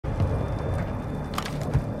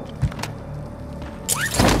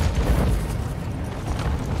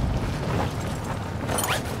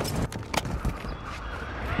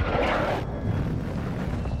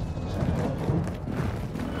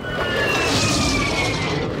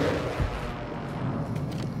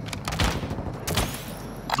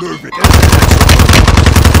Move it.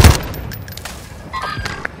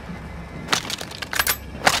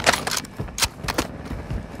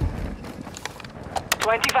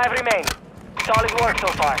 25 remain. Solid work so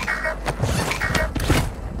far.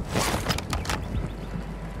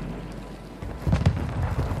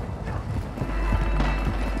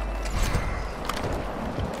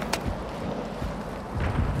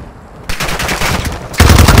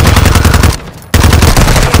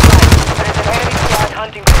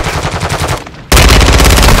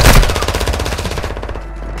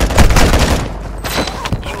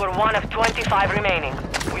 You were one of 25 remaining.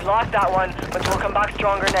 We lost that one, but we'll come back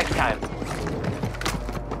stronger next time.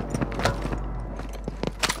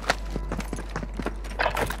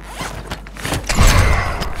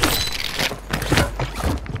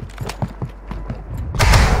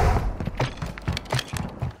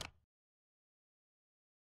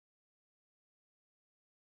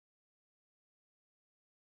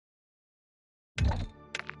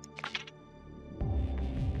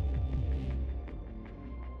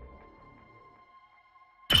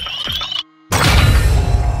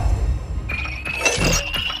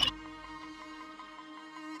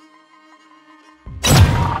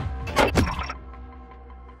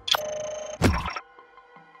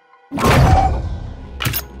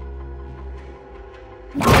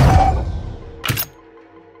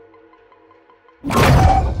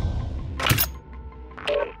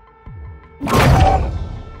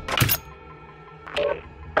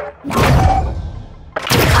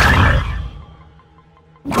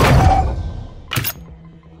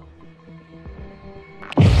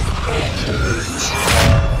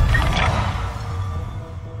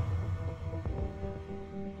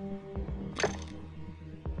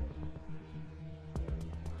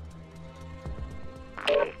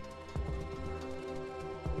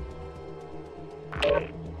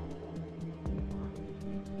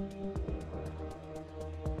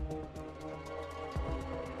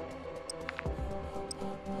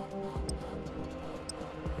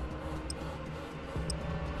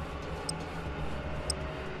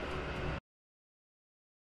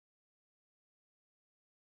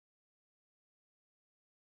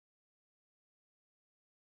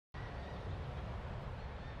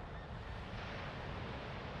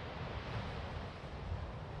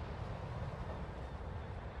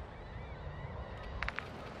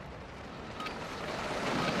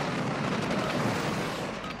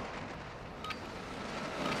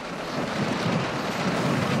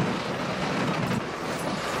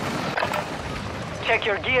 Check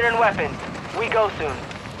your gear and weapons. We go soon.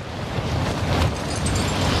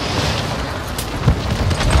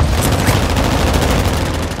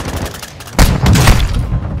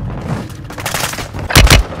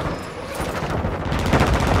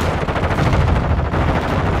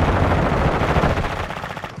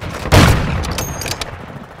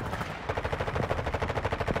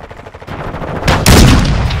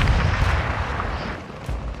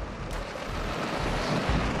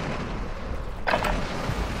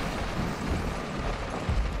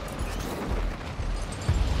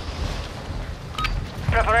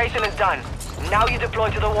 Preparation is done. Now you deploy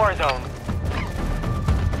to the war zone.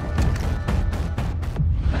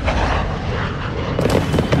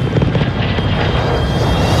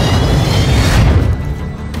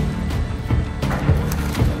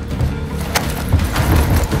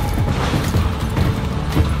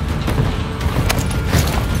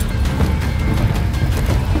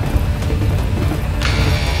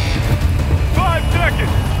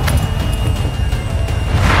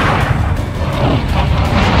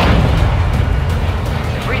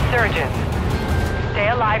 Stay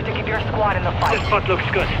alive to keep your squad in the fight. This spot looks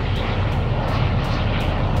good.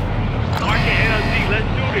 Marking LZ, let's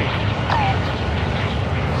do this.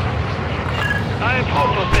 I am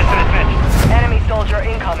hopeful, Mr. Advent. Enemy soldier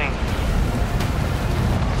incoming.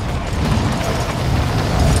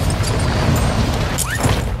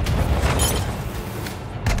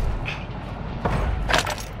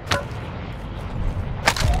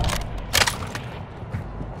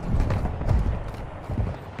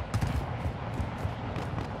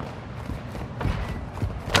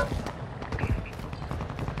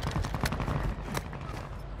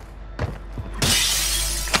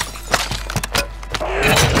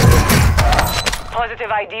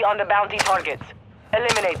 Positive ID on the bounty targets.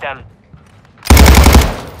 Eliminate them.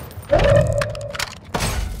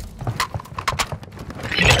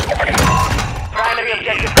 Primary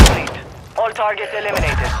objective complete. All targets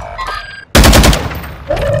eliminated.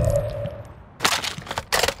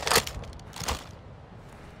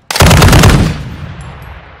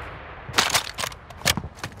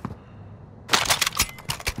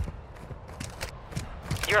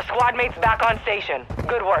 Your squad mate's back on station.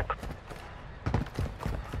 Good work.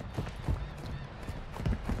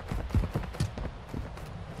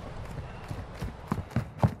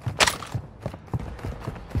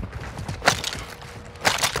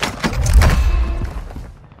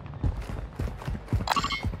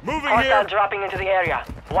 Moving Hostile here. dropping into the area.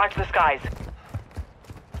 Watch the skies.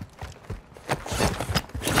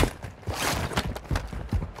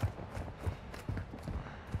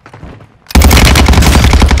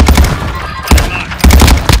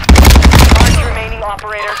 Mark remaining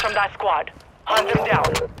operators from that squad. Hunt them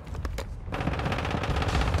down.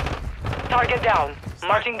 Target down.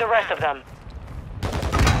 Marching the rest of them.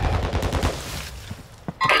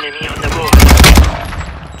 Enemy on the move.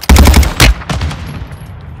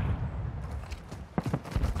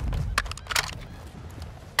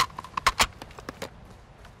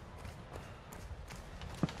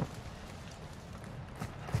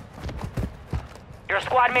 Your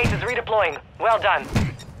squad mate is redeploying. Well done.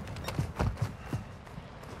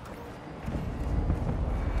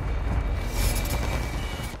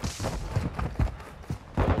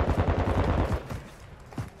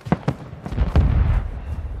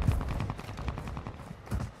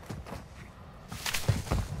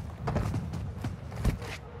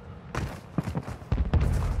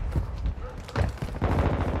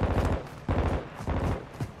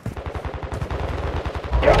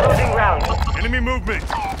 You're losing round. Enemy movement.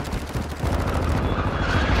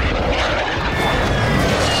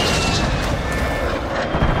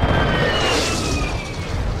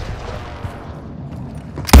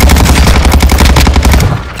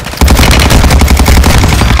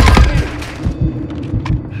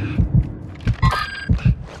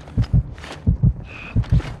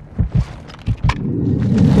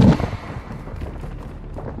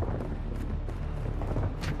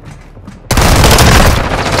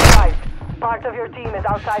 Guys, part of your team is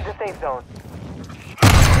outside the safe zone.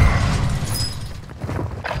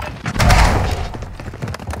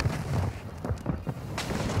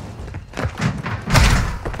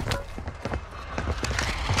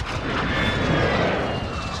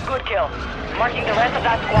 Good kill. Marking the rest of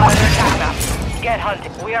that squad on your attack map. Get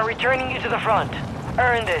hunting. We are returning you to the front.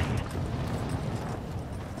 Earn this.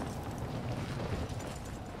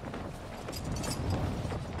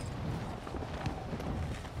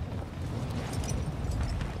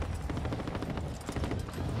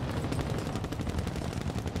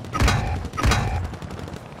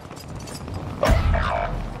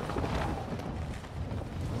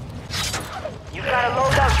 You've got a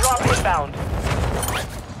loadout drop inbound.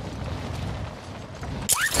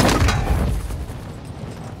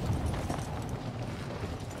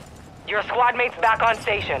 Your squad mate's back on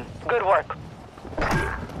station. Good work.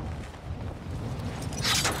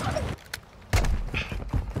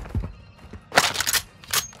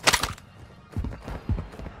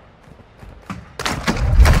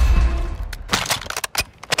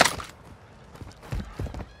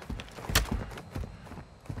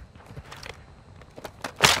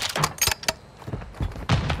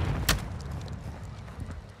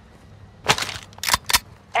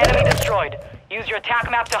 Enemy destroyed. Use your attack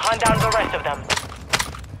map to hunt down the rest of them.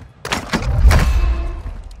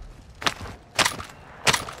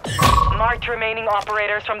 Marked remaining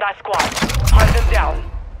operators from that squad. Hunt them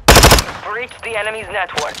down. Breach the enemy's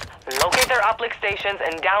network. Locate their uplink stations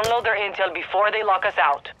and download their intel before they lock us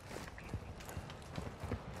out.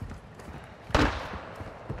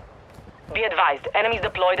 Be advised, enemies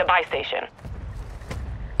deployed a buy station.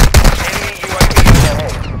 Enemy UAV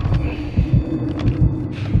overhead.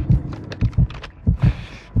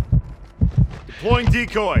 Deploying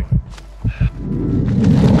decoy.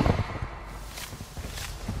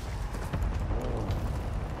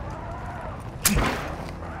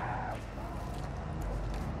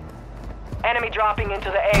 Enemy dropping into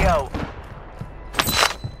the AO.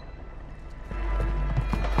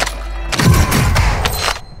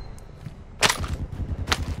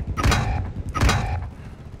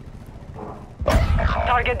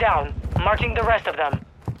 Target down. Marking the rest of them.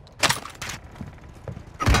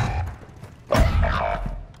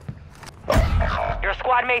 Your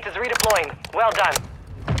squad mate is redeploying. Well done.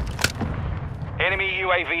 Enemy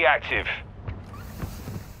UAV active.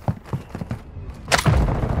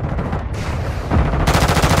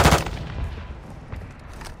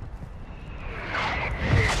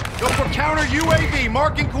 Go for counter UAV.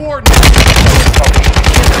 Marking coordinates.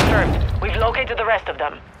 Confirmed. We've located the rest of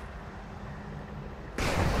them.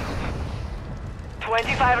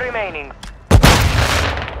 25 remaining.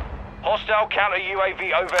 Hostile counter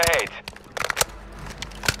UAV overhead.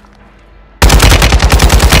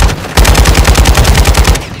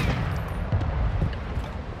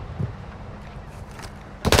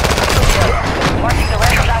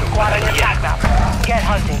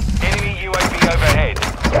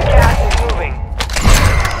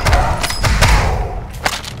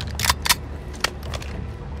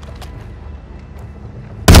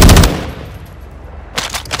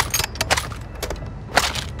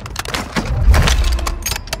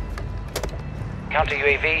 Counter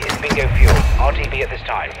UAV is bingo fuel. RTB at this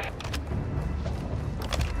time.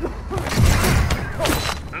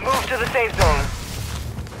 Move to the safe zone.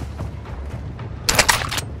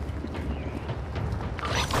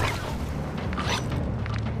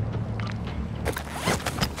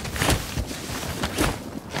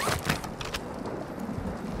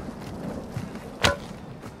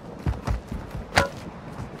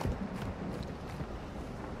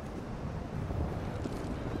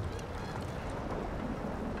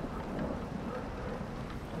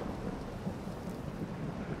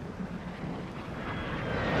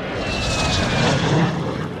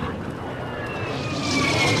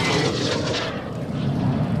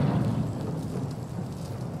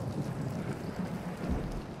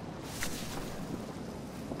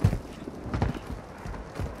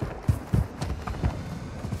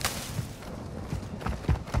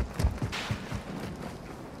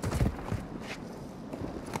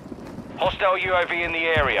 Hostile UAV in the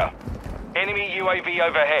area. Enemy UAV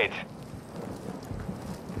overhead.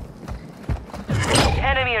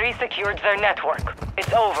 Enemy resecured their network.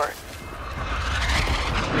 It's over.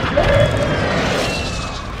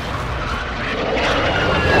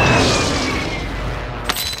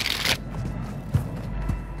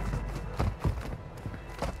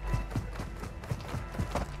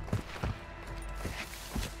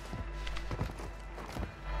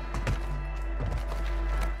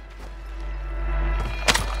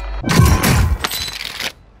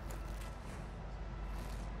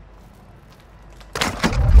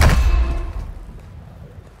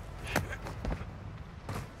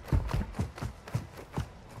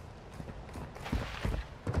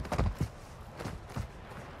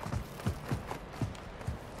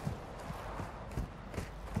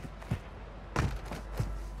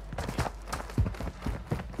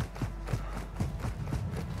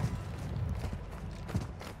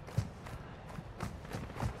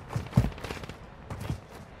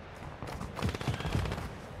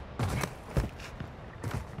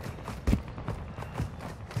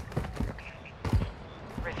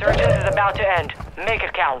 Resurgence is about to end. Make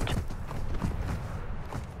it count.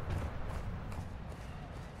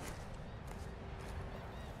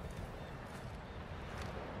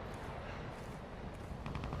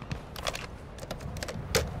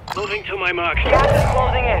 Moving to my mark. Gas is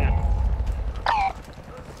closing in.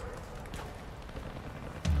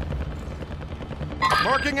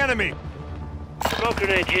 Marking enemy. Smoke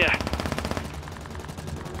grenade here.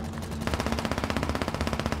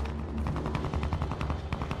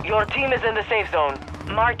 Your team is in the safe zone.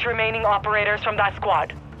 Mark remaining operators from that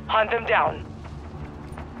squad. Hunt them down.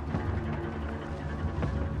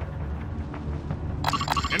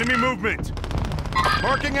 Enemy movement.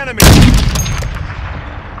 Marking enemy.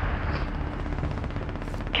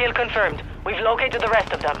 Kill confirmed. We've located the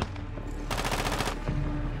rest of them.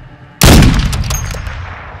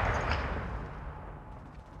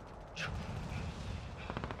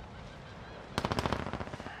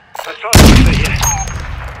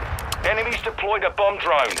 Enemies deployed a bomb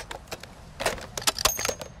drone.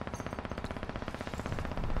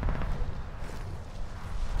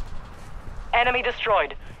 Enemy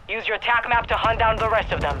destroyed. Use your attack map to hunt down the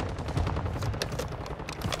rest of them.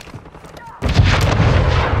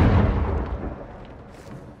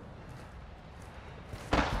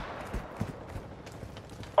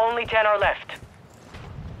 Only 10 are left.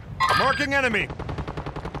 Marking enemy.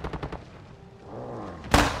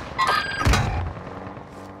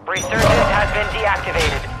 Resurgence has been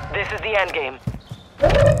deactivated. This is the endgame.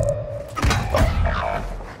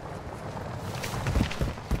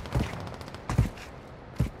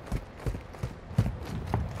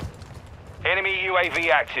 Enemy UAV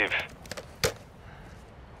active.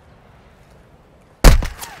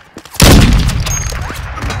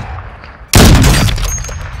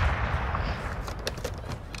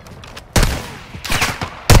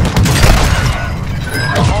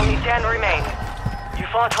 Only 10 remain. You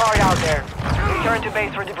fought hard out there. Return to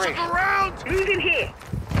base for debrief. Around. Move in here.